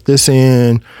clear. I put this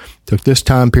in, took this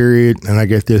time period, and I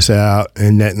get this out,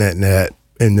 and net,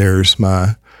 and there's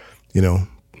my,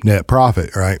 net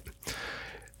profit, right?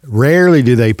 Rarely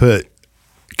do they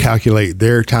calculate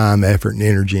their time, effort, and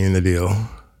energy in the deal,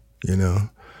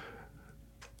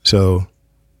 So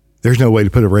there's no way to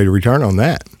put a rate of return on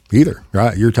that either,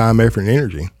 right? Your time, effort, and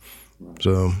energy.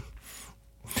 So,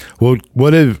 well,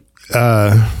 what if,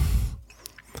 and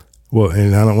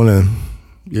I don't want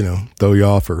to, throw you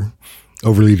off or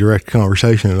overly direct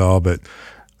conversation at all, but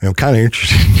I'm kind of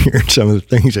interested in hearing some of the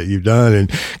things that you've done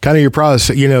and kind of your process,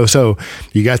 so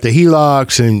you got the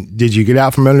HELOCs, and did you get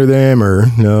out from under them or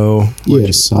no?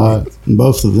 Yes,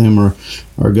 both of them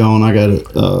are gone. I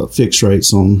got fixed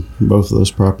rates on both of those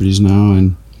properties now,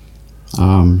 and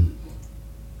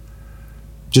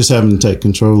just having to take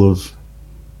control of,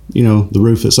 the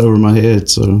roof that's over my head.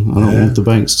 So I don't want the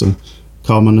banks to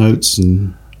call my notes,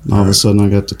 and all of a sudden I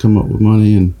got to come up with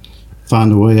money and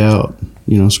find a way out,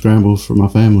 scramble for my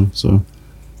family. So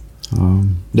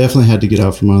definitely had to get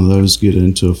out from one of those, get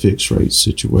into a fixed rate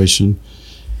situation.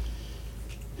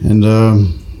 And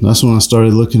that's when I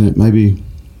started looking at maybe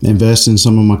investing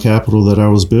some of my capital that I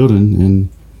was building. And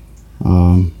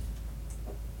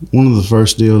one of the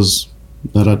first deals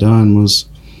that I done was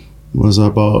I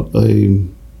bought a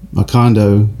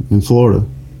condo in Florida.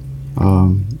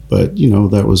 But,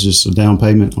 that was just a down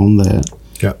payment on that.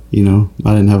 Yeah.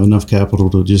 I didn't have enough capital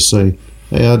to just say,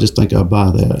 hey, I just think I'll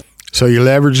buy that. So you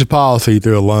leverage the policy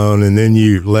through a loan, and then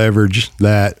you leverage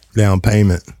that down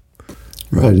payment.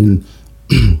 Right. And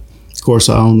of course,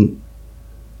 I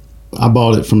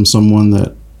bought it from someone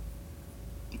that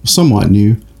somewhat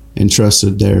knew and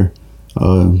trusted their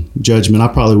judgment. I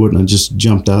probably wouldn't have just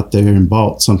jumped out there and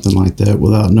bought something like that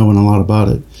without knowing a lot about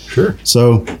it. Sure.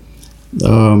 So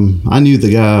I knew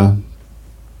the guy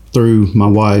through my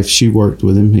wife. She worked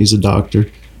with him. He's a doctor.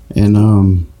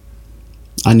 And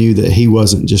I knew that he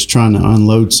wasn't just trying to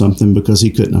unload something because he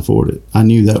couldn't afford it. I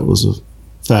knew that was a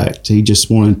fact. He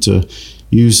just wanted to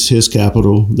use his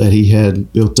capital that he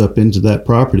had built up into that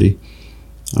property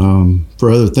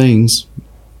for other things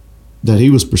that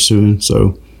he was pursuing.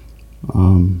 So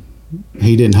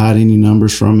he didn't hide any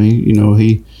numbers from me.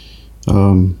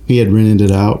 He had rented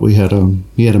it out. He had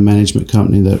a management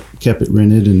company that kept it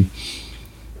rented, and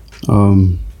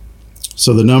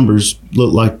so the numbers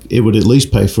looked like it would at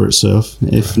least pay for itself,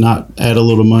 if not add a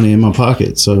little money in my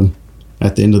pocket. So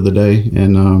at the end of the day,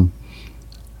 and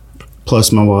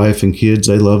plus my wife and kids,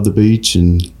 they love the beach,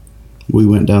 and we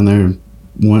went down there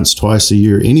once, twice a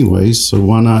year anyways. So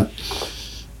why not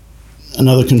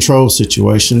another control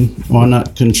situation? Why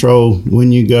not control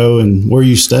when you go and where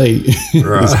you stay?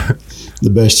 Right.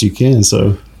 The best you can.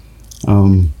 So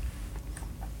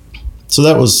so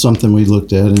that was something we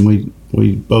looked at, and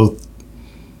we both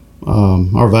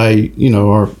our value,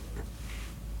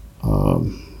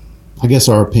 I guess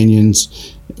our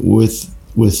opinions with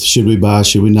should we buy,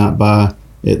 should we not buy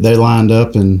it, they lined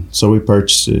up, and so we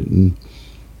purchased it. And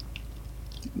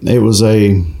it was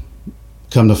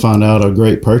come to find out, a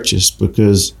great purchase,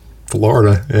 because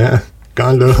Florida, yeah,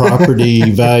 condo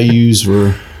property values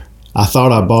were, I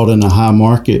thought I bought in a high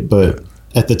market, but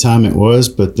at the time it was,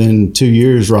 but then 2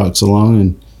 years rocks along,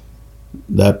 and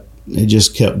that it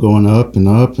just kept going up and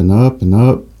up and up and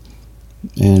up.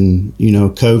 And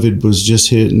COVID was just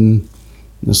hitting.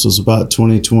 This was about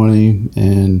 2020,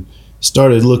 and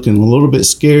started looking a little bit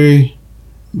scary,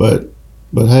 but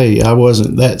hey, I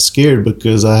wasn't that scared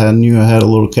because I knew I had a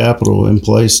little capital in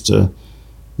place to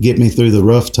get me through the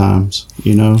rough times.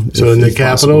 So in the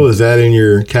capital, is that in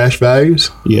your cash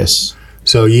values? Yes.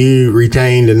 So you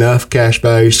retained enough cash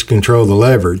values to control the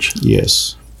leverage?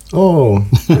 Yes. Oh,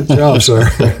 good job, sir.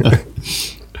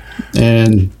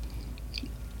 And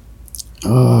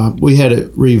we had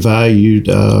it revalued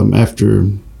after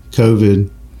COVID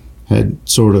had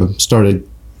sort of started,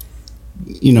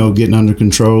 getting under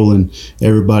control, and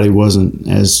everybody wasn't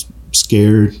as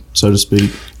scared, so to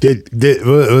speak. Did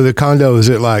the condo, is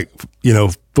it like,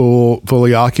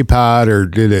 fully occupied, or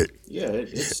did it? Yeah,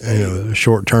 it stayed,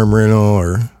 short-term rental,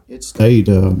 or it stayed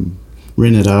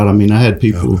rented out. I mean, I had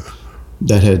people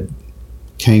that had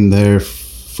came there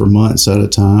for months at a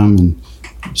time and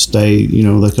stayed. They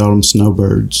called them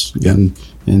snowbirds, and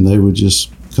they would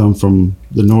just come from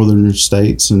the northern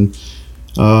states. And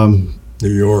New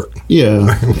York.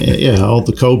 Yeah, yeah, all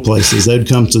the cold places. They'd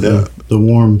come to the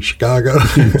warm Chicago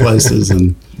places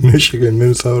and Michigan,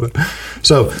 Minnesota.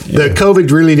 So the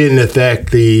COVID really didn't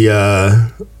affect the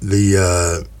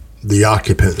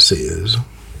occupancies.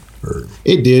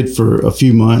 It did for a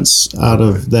few months out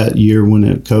of that year when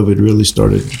COVID really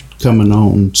started coming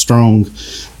on strong.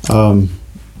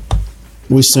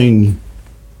 We've seen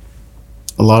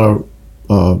a lot of,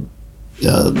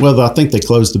 I think they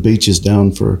closed the beaches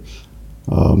down for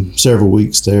several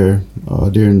weeks there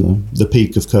during the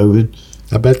peak of COVID.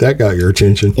 I bet that got your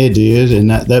attention. It did,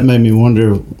 and that made me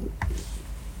wonder,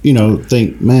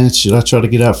 think, man, should I try to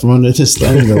get out from under this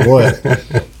thing or what?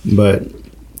 But,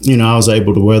 I was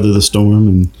able to weather the storm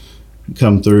and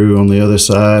come through on the other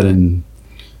side. And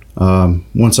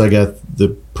once I got the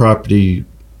property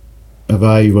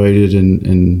evaluated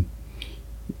and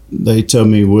they told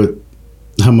me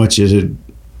how much it had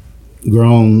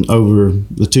grown over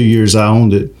the 2 years I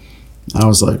owned it, I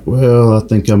was like, well, I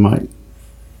think I might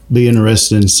be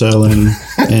interested in selling.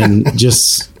 And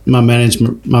just my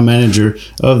manager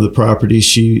of the property,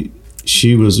 she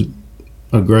was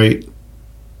a great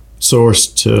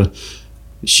source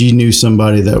she knew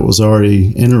somebody that was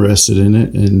already interested in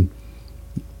it. And,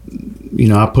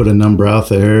 I put a number out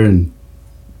there and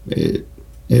it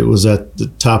was at the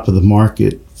top of the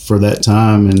market for that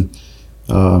time. And,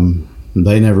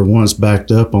 they never once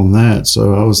backed up on that.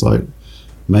 So I was like,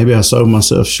 maybe I sold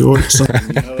myself short or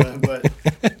something, but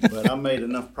I made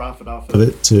enough profit off of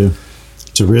it to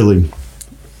really,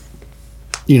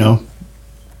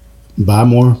 buy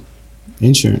more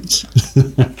insurance.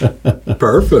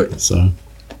 Perfect. So,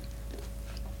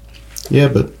 yeah,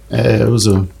 but it was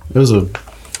a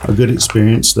good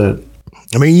experience. That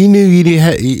I mean, you knew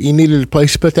you needed a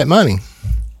place to put that money,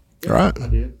 right? I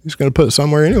did. You're just going to put it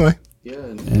somewhere anyway. Yeah,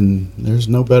 and there's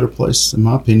no better place, in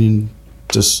my opinion,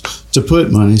 just to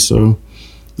put money. So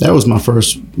that was my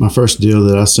first deal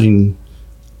that I seen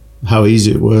how easy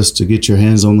it was to get your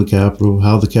hands on the capital,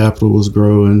 how the capital was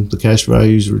growing. The cash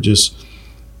values were just,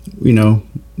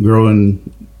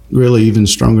 growing really even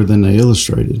stronger than they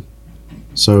illustrated.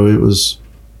 So it was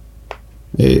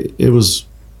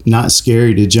not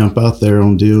scary to jump out there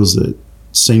on deals that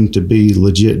seemed to be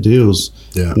legit deals.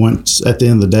 Yeah. Once at the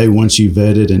end of the day, once you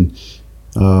vet it and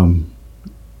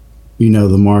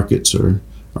the markets are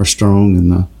strong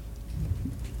and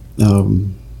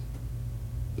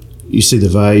you see the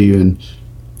value in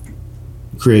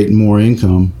creating more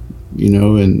income,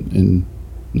 and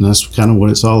that's kind of what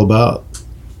it's all about.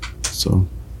 So.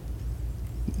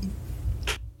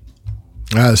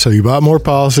 So you bought more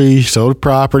policy, sold a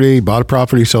property, bought a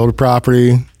property, sold a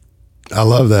property. I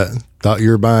love that. Thought you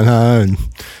were buying high and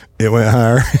it went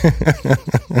higher.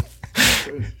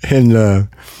 And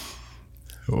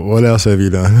what else have you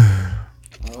done?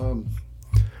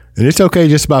 And it's okay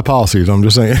just to buy policies. I'm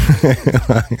just saying.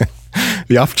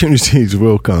 The opportunities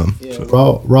will come. Yeah,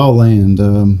 so. Raw land.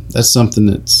 That's something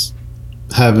that's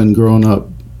having grown up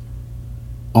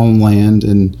on land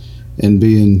and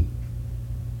being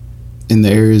in the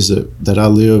areas that I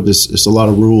live. It's a lot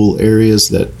of rural areas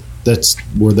that's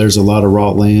where there's a lot of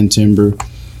raw land, timber,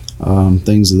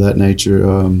 things of that nature.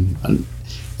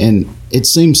 And it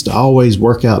seems to always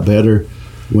work out better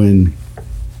when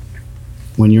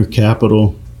your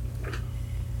capital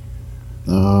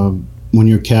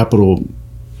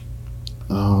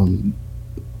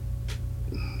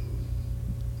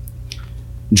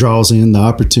draws in the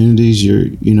opportunities.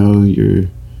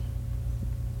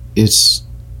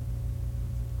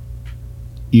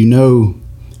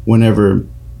 Whenever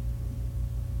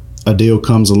a deal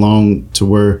comes along to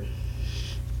where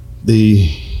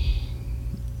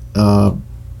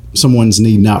someone's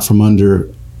needing out from under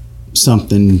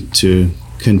something to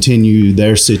continue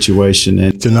their situation.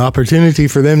 And it's an opportunity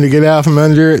for them to get out from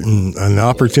under it, and an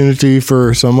opportunity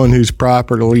for someone who's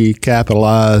properly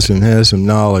capitalized and has some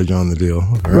knowledge on the deal.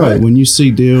 Right. When you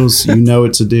see deals,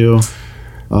 it's a deal.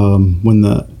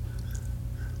 When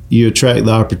you attract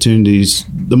the opportunities,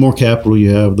 the more capital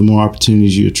you have, the more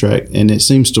opportunities you attract. And it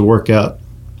seems to work out.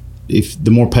 If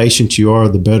the more patient you are,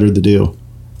 the better the deal.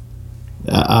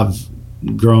 I've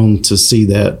grown to see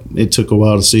that. It took a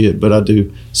while to see it, but I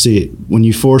do see it. When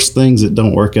you force things, it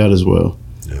don't work out as well.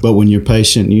 Yeah. But when you're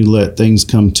patient and you let things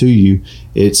come to you,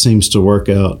 it seems to work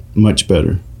out much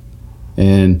better.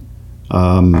 And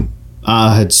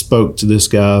I had spoke to this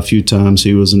guy a few times.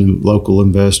 He was a local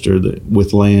investor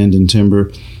with land and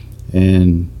timber.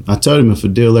 And I told him if a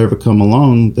deal ever come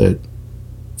along that,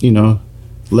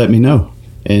 let me know.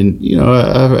 And,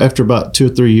 after about 2 or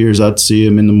 3 years, I'd see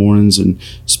him in the mornings and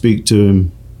speak to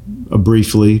him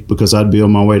briefly because I'd be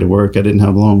on my way to work. I didn't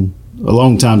have long a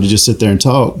long time to just sit there and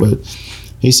talk. But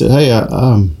he said, "Hey,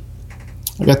 I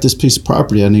got this piece of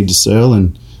property I need to sell,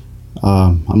 and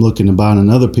I'm looking to buy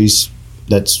another piece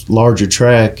that's larger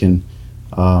track, and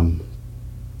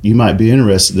you might be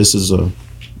interested. This is a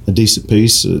decent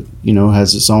piece.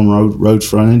 Has its own road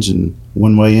frontage and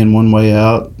one way in, one way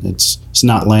out. It's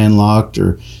not landlocked,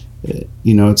 or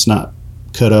it's not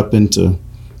cut up into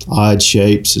odd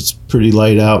shapes. It's pretty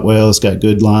laid out well. It's got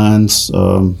good lines,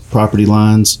 property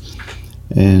lines,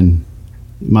 and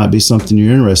it might be something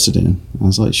you're interested in." I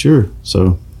was like, "Sure."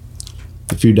 So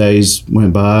a few days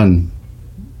went by, and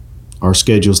our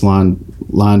schedules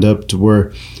lined up to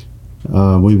where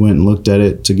we went and looked at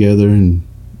it together, and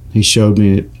he showed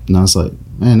me it, and I was like,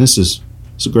 "Man, it's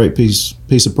a great piece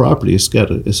of property.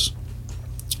 It's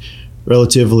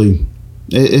relatively,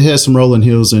 it has some rolling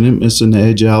hills in it. It's in the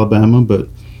edge of Alabama, but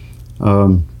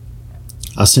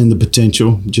I seen the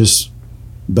potential just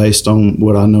based on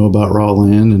what I know about raw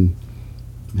land." And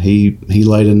he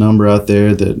laid a number out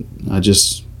there that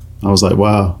I was like,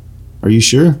 "Wow, are you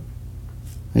sure?"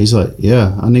 He's like,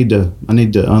 "Yeah, I need to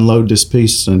unload this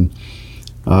piece and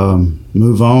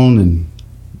move on, and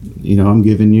I'm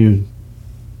giving you,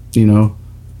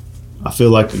 I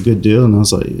feel like a good deal." And I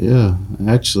was like, "Yeah,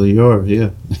 actually you are. Yeah,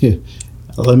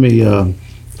 let me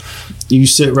you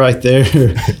sit right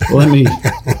there.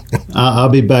 I'll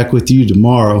be back with you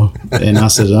tomorrow." And I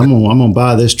said, I'm gonna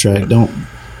buy this track. Don't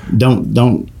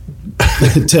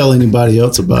tell anybody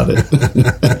else about it."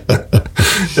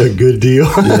 A good deal.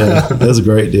 Yeah, that was a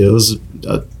great deal. It was,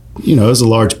 it was a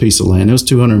large piece of land. It was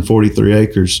 243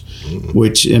 acres,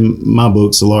 which in my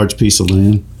book's a large piece of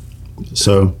land.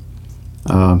 So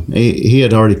he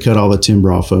had already cut all the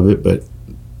timber off of it, but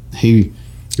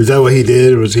Is that what he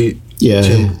did? Was he? Yeah,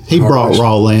 he brought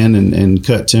raw land and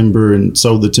cut timber and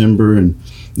sold the timber, and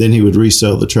then he would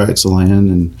resell the tracts of land.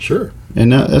 And sure.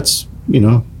 And that's,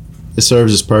 it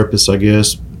serves its purpose, I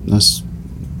guess.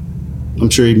 I'm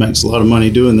sure he makes a lot of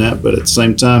money doing that, but at the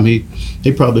same time, he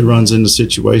probably runs into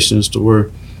situations to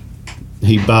where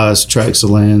he buys tracts of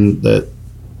land that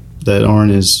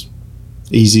aren't as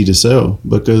easy to sell,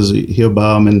 because he'll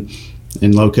buy them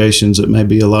in locations that may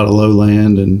be a lot of low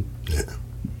land, and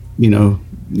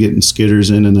getting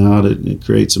skidders in and out, it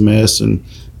creates a mess, and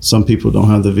some people don't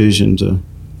have the vision to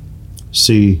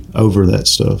see over that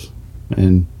stuff,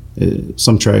 and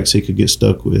some tracks he could get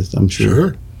stuck with, I'm sure.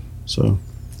 Sure. So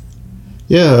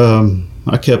yeah,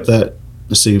 I kept that.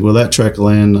 Let's see, well, that tract of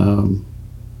land,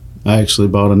 I actually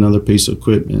bought another piece of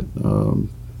equipment.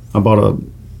 I bought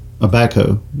a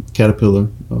backhoe, Caterpillar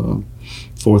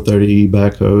 430E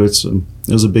backhoe.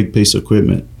 It was a big piece of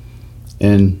equipment,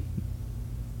 and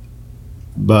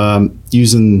by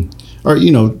using, or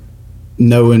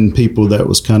knowing people that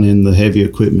was kind of in the heavy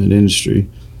equipment industry,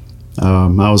 I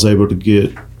was able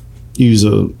to use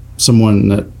someone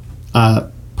that I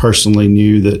personally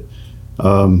knew that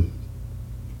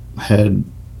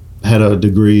had a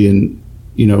degree in,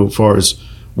 as far as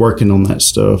working on that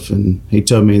stuff, and he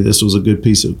told me this was a good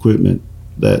piece of equipment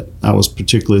that I was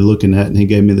particularly looking at, and he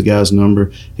gave me the guy's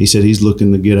number. He said he's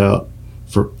looking to get out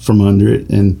from under it,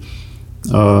 and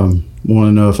wanted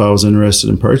to know if I was interested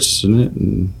in purchasing it,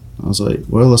 and I was like,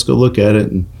 "Well, let's go look at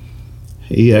it." And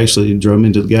he actually drove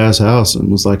me to the guy's house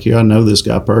and was like, "Here, I know this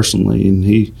guy personally, and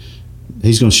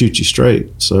he's going to shoot you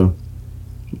straight." So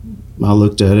I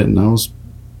looked at it, and I was,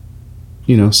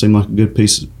 seemed like a good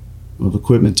piece of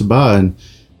equipment to buy. And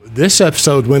this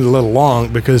episode went a little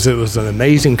long because it was an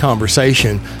amazing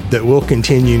conversation that will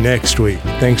continue next week.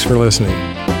 Thanks for listening.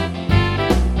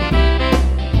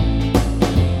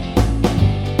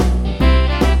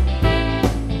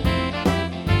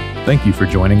 Thank you for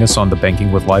joining us on the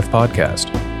Banking with Life podcast.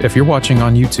 If you're watching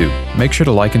on YouTube, make sure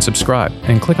to like and subscribe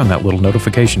and click on that little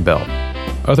notification bell.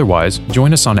 Otherwise,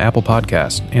 join us on Apple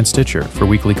Podcasts and Stitcher for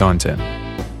weekly content.